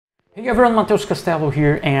Hey everyone, Matheus Castelo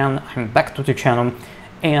here, and I'm back to the channel,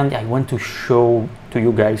 and I want to show to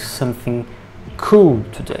you guys something cool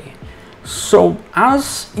today. So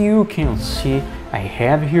as you can see, I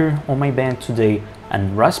have here on my bench today a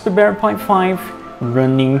Raspberry Pi 5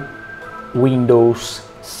 running Windows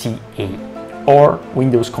CE or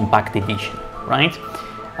Windows Compact Edition, right?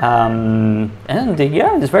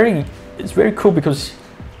 Yeah, it's very cool because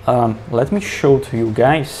let me show to you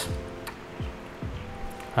guys.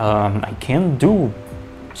 I can do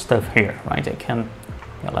stuff here, right? I can,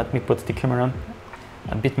 let me put the camera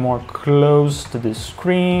a bit more close to the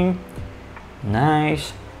screen.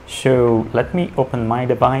 Nice. So let me open my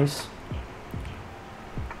device.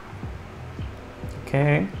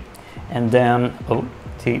 Okay, and then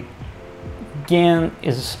the gain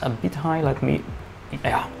is a bit high. Let me,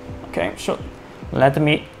 okay. So let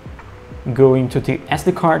me go into the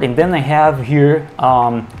SD card, and then I have here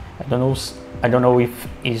I don't know if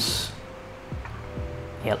is,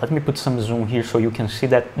 let me put some zoom here so you can see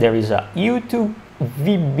that there is a YouTube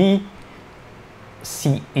VB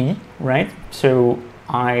CE, right? So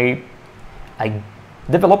I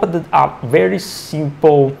developed a very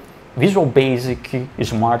simple Visual Basic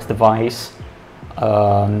smart device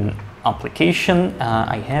application.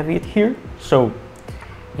 I have it here. So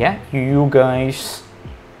yeah, you guys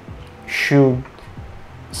should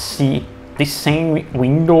see the same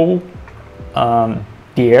window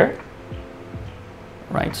there,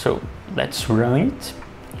 right? So let's run it.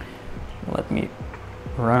 Let me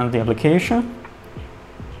run the application.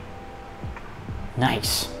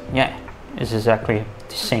 Nice. Yeah, it's exactly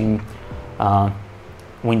the same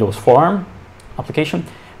Windows Form application,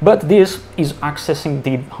 but this is accessing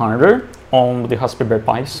the hardware on the Raspberry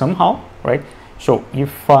Pi somehow, right? So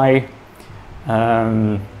if I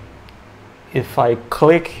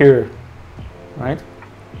click here, right,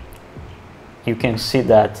 you can see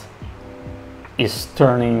that it's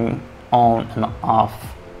turning on and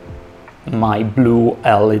off my blue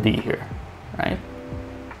LED here, right?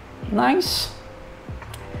 Nice.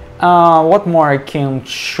 What more I can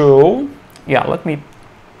show? Yeah, let me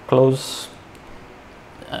close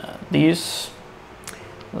this.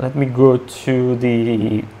 Let me go to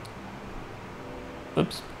the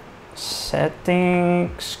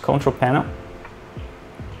settings, control panel,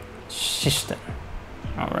 system.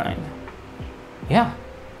 All right. Yeah,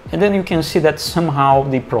 and then you can see that somehow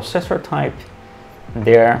the processor type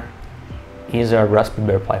there is a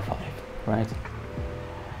Raspberry Pi 5, right?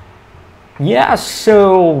 Yeah,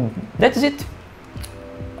 so that's it.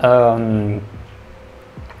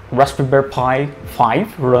 Raspberry Pi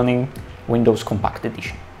 5 running Windows Compact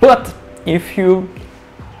Edition. But if you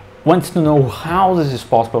want to know how this is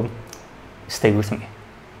possible, stay with me.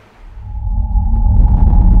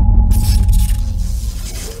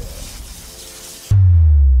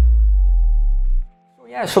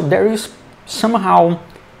 Yeah, so there is somehow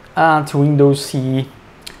to Windows CE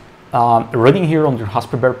running here on the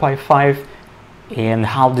Raspberry Pi 5, and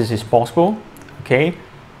how this is possible. Okay,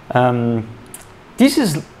 this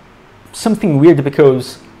is something weird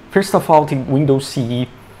because first of all, the Windows CE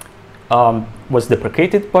was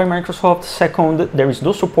deprecated by Microsoft. Second, there is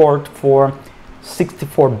no support for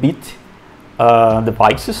 64-bit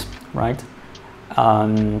devices, right?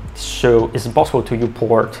 So it's impossible to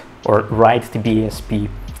import or write the BSP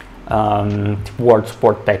word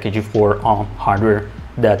support package for hardware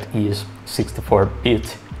that is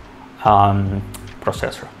 64-bit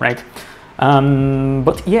processor, right?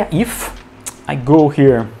 But yeah, if I go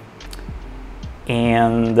here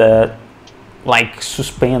and like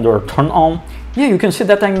suspend or turn on, yeah, you can see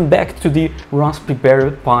that I'm back to the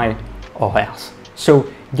Raspberry Pi OS. So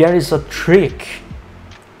there is a trick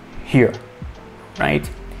here, right?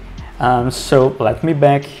 So let me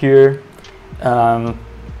back here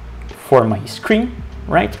for my screen,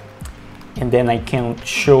 right? And then I can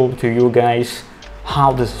show to you guys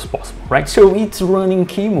how this is possible, right? So it's running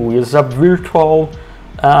qemu, it's a virtual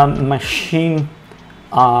machine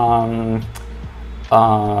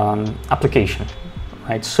application,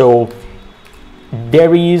 right? So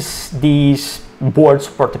there is this board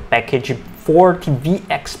support package for the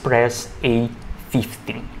VExpress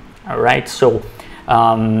A15, all right? So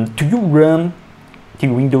to you run the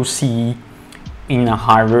Windows CE in a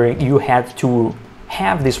hardware, you have to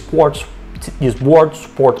have this board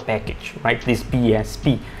support package, right? This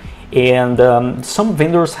BSP, and some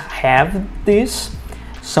vendors have this,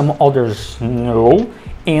 some others no,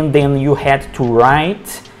 and then you had to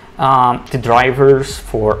write the drivers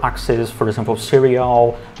for access, for example,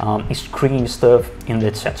 serial, screen stuff, and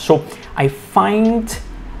etc. So I find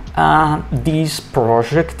this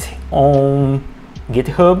project on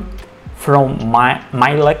GitHub from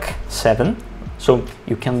mylec 7. So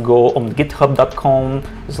you can go on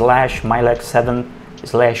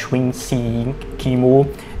github.com/mylec7/winc qemu,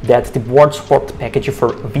 that the board support package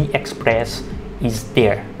for VExpress is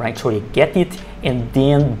there, right? So you get it and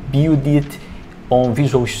then build it on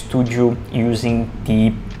Visual Studio using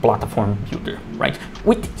the platform builder, right?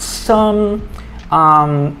 With some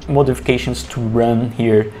modifications to run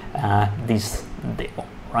here this demo,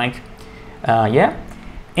 right? Yeah,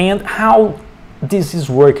 and how this is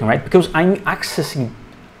working, right? Because I'm accessing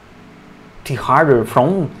the hardware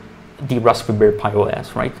from the Raspberry Pi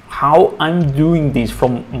OS, right? How I'm doing this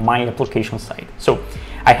from my application side. So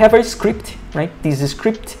I have a script, right? This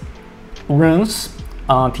script runs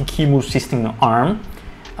the qemu system ARM,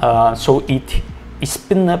 so it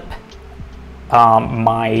spin up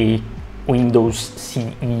my Windows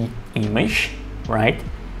CE image, right?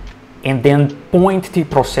 And then point the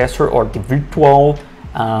processor or the virtual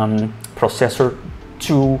processor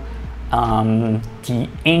to the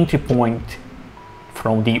entry point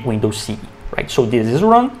from the Windows CE, right? So this is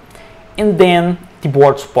run, and then the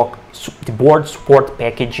board support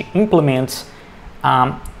package implements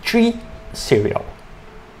 3 serial,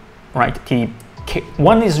 right?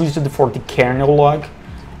 One is used for the kernel log,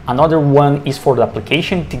 another one is for the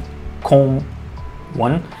application, the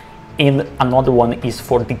qemu1, and another one is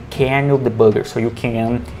for the kernel debugger. So you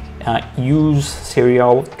can use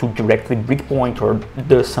serial to directly breakpoint or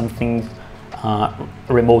do something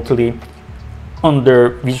remotely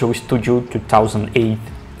under Visual Studio 2008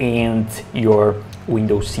 and your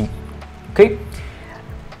Windows CE. Okay,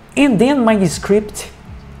 and then my script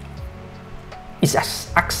is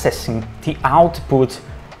accessing the output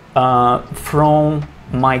from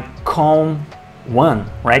my qemu1,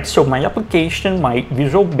 right? So my application, my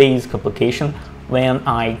Visual Basic application, when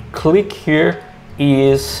I click here,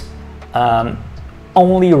 is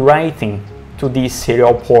only writing to the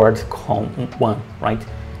serial port qemu1, right?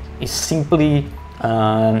 It's simply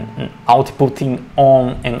outputting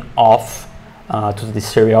on and off to the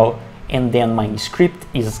serial, and then my script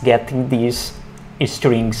is getting these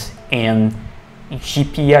strings and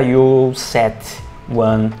GPIO set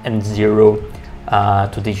 1 and 0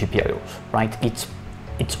 to the GPIOs, right? It's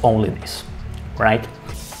only this, right?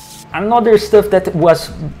 Another stuff that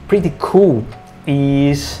was pretty cool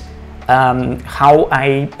is how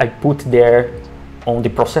I put there on the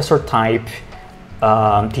processor type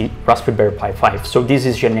the Raspberry Pi 5. So this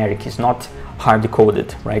is generic, it's not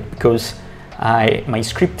hard-coded, right? Because my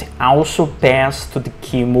script also passed to the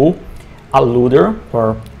qemu a loader,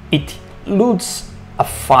 or it loads a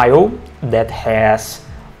file that has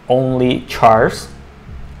only chars,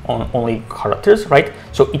 only characters, right?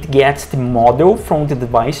 So it gets the model from the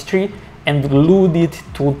device tree and load it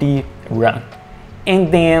to the RAM.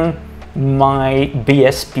 And then my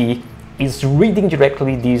BSP is reading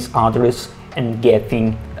directly this address and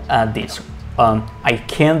getting this. I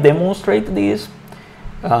can demonstrate this.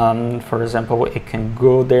 For example, I can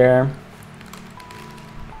go there.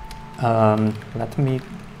 Let me.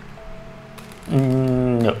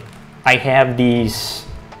 No, I have this.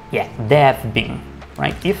 Yeah, dev bin,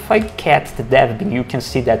 right? If I cat the dev bin, you can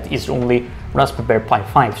see that it's only Raspberry Pi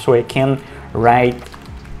 5. So I can write.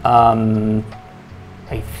 I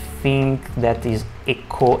think that is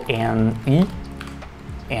echo NE.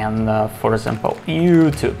 And for example,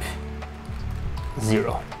 YouTube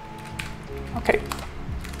 0. Okay,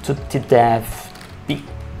 to the dev bin.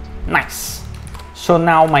 Nice. So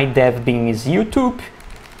now my dev bin is YouTube,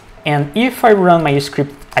 and if I run my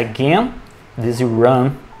script again, this will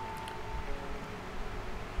run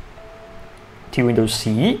to Windows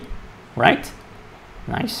CE, right?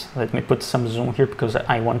 Nice. Let me put some zoom here because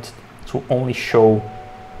I want to only show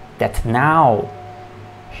that now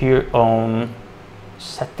here on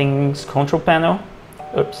settings control panel,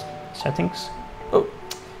 oops, settings, oh,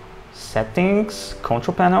 settings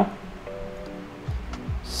control panel,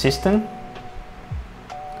 system,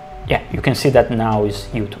 yeah, you can see that now is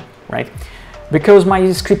YouTube, right? Because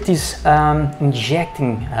my script is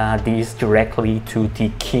injecting this directly to the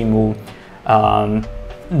qemu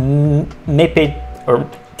mapped, or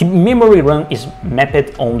the memory run is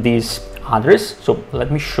mapped on this address. So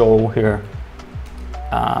let me show here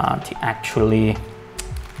the actually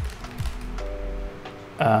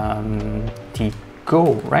the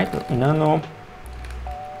go, right? Nano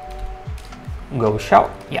go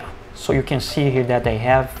shell, yeah. So you can see here that I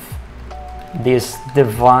have this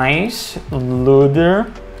device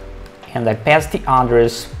loader, and I pass the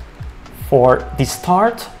address for the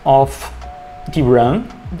start of the run.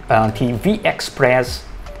 The VExpress,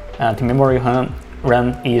 the memory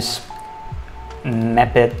run is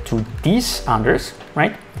mapped to this address,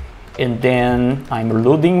 right? and then I'm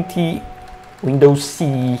loading the Windows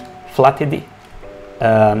C flatted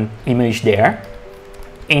image there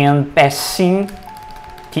and passing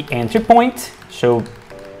the entry point, so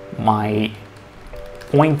my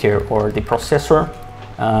pointer or the processor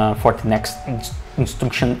for the next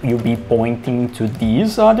instruction will be pointing to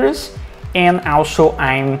this address, and also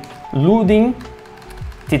I'm loading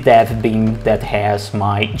the dev bin that has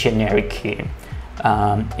my generic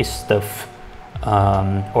stuff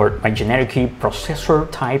or my generic processor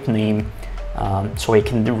type name, so I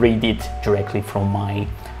can read it directly from my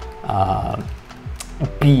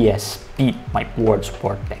BSP, my word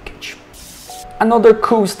support package. Another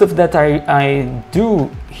cool stuff that I do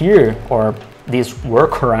here, or this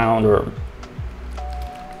workaround or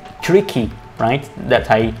tricky, right, that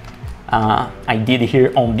I did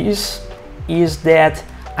here on this, is that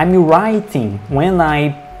I'm writing when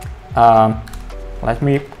I let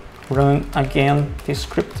me run again this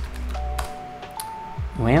script.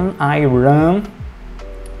 When I run,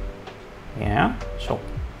 yeah, so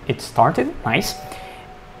it started, nice.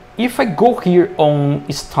 If I go here on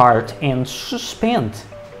start and suspend,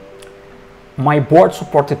 my board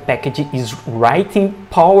supported package is writing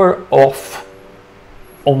power off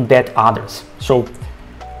on that address. So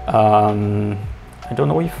I don't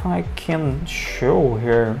know if I can show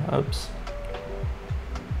here. Oops.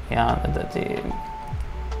 Yeah,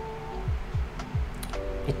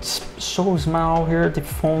 it's so small here, the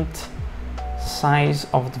font size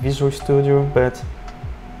of the Visual Studio, but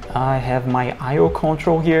I have my I/O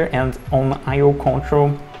control here, and on I/O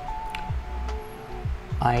control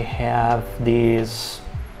I have this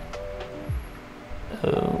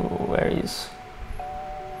where is,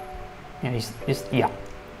 yeah,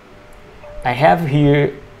 I have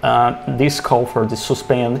here this call for the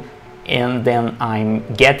suspend, and then I'm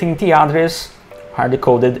getting the address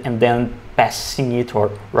hard-coded and then passing it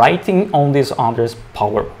or writing on this address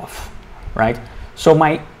power off, right? So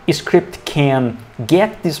my script can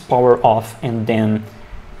get this power off and then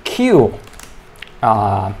kill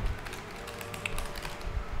the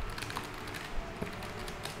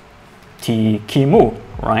qemu,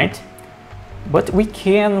 right? But we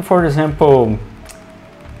can, for example,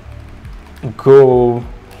 go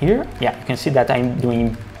here. Yeah, you can see that I'm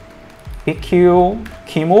doing PQ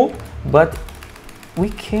qemu, but we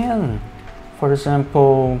can, for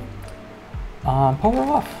example,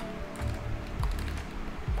 power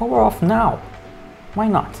off now. Why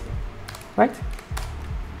not, right?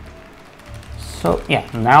 So yeah,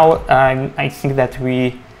 now I think that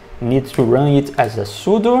we need to run it as a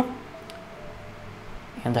sudo,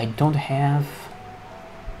 and I don't have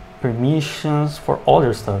permissions for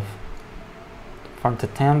other stuff. For the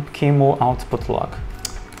temp qemu output log.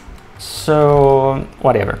 So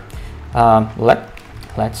whatever.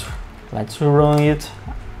 Let's run it.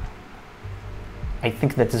 I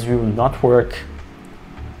think that this will not work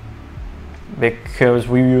because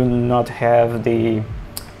we will not have the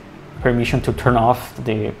permission to turn off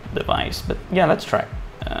the device. But yeah, let's try.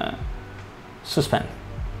 Suspend.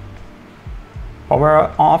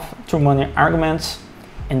 Power off, too many arguments,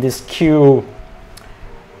 and this queue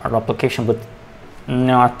our application, but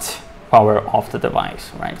not power off the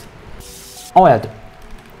device, right? Oh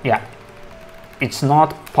yeah, it's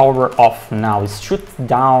not power off now, it's shut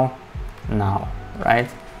down now, right?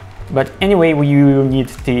 But anyway, we will need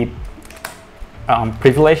the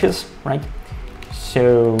privileges, right?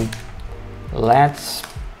 So let's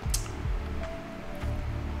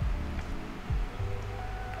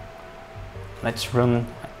run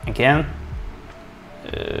again.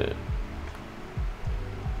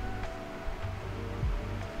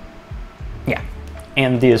 Yeah,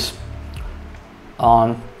 and this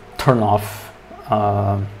turn off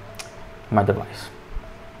my device.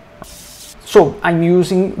 So I'm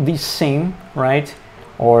using the same, right,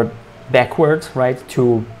 or backwards, right,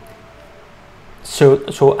 to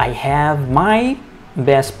so I have my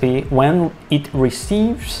BSP when it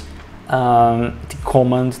receives the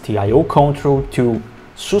command, the I/O control to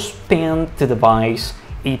suspend the device.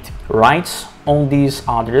 It writes on this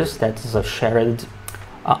address that is a shared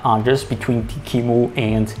address between the qemu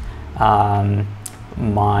and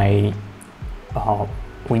my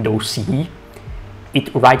Windows C.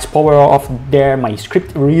 It writes power off there, my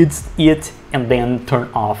script reads it, and then turn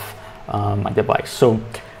off my device. So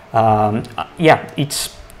yeah,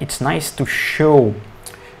 it's nice to show.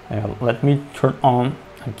 Let me turn on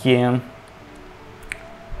again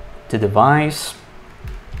the device,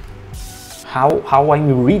 how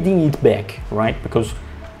I'm reading it back, right? Because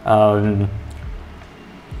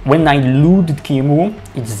when I load the qemu,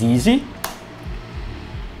 it's easy,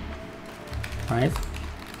 right?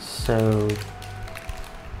 So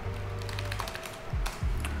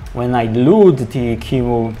when I load the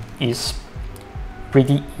qemu is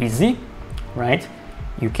pretty easy, right?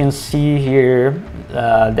 You can see here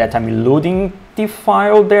that I'm loading the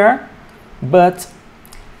file there, but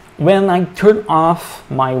when I turn off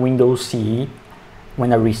my Windows CE,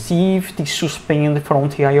 when I receive the suspend from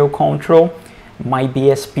the IO control, my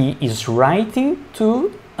BSP is writing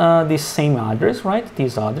to the same address, right?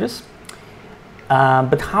 This address.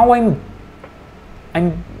 But how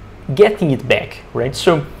I'm getting it back, right?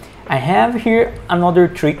 So I have here another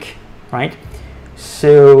trick, right?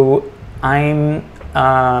 So I'm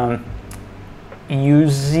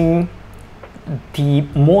using the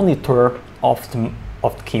monitor of the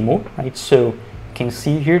qemu, right? So you can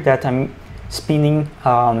see here that I'm spinning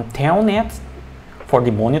telnet for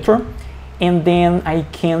the monitor, and then I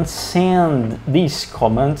can send this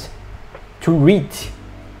command to read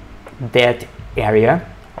that area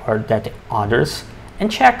or that address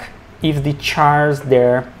and check if the charge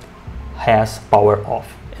there has power off,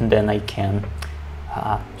 and then I can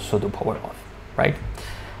sudo power off, right?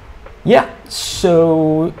 Yeah,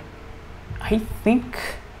 so I think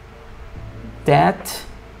that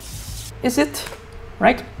is it,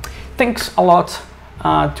 right? Thanks a lot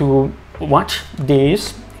to watch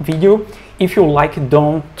this video. If you like,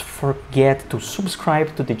 don't forget to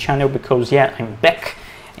subscribe to the channel, because yeah, I'm back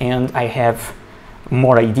and I have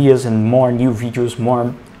more ideas and more new videos,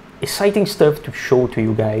 more exciting stuff to show to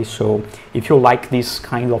you guys. So if you like this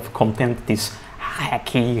kind of content, this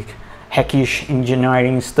hackish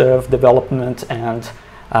engineering stuff, development, and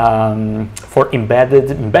for embedded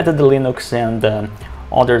Linux and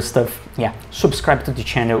other stuff, yeah, subscribe to the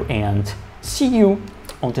channel, and see you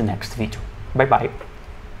on the next video. Bye bye.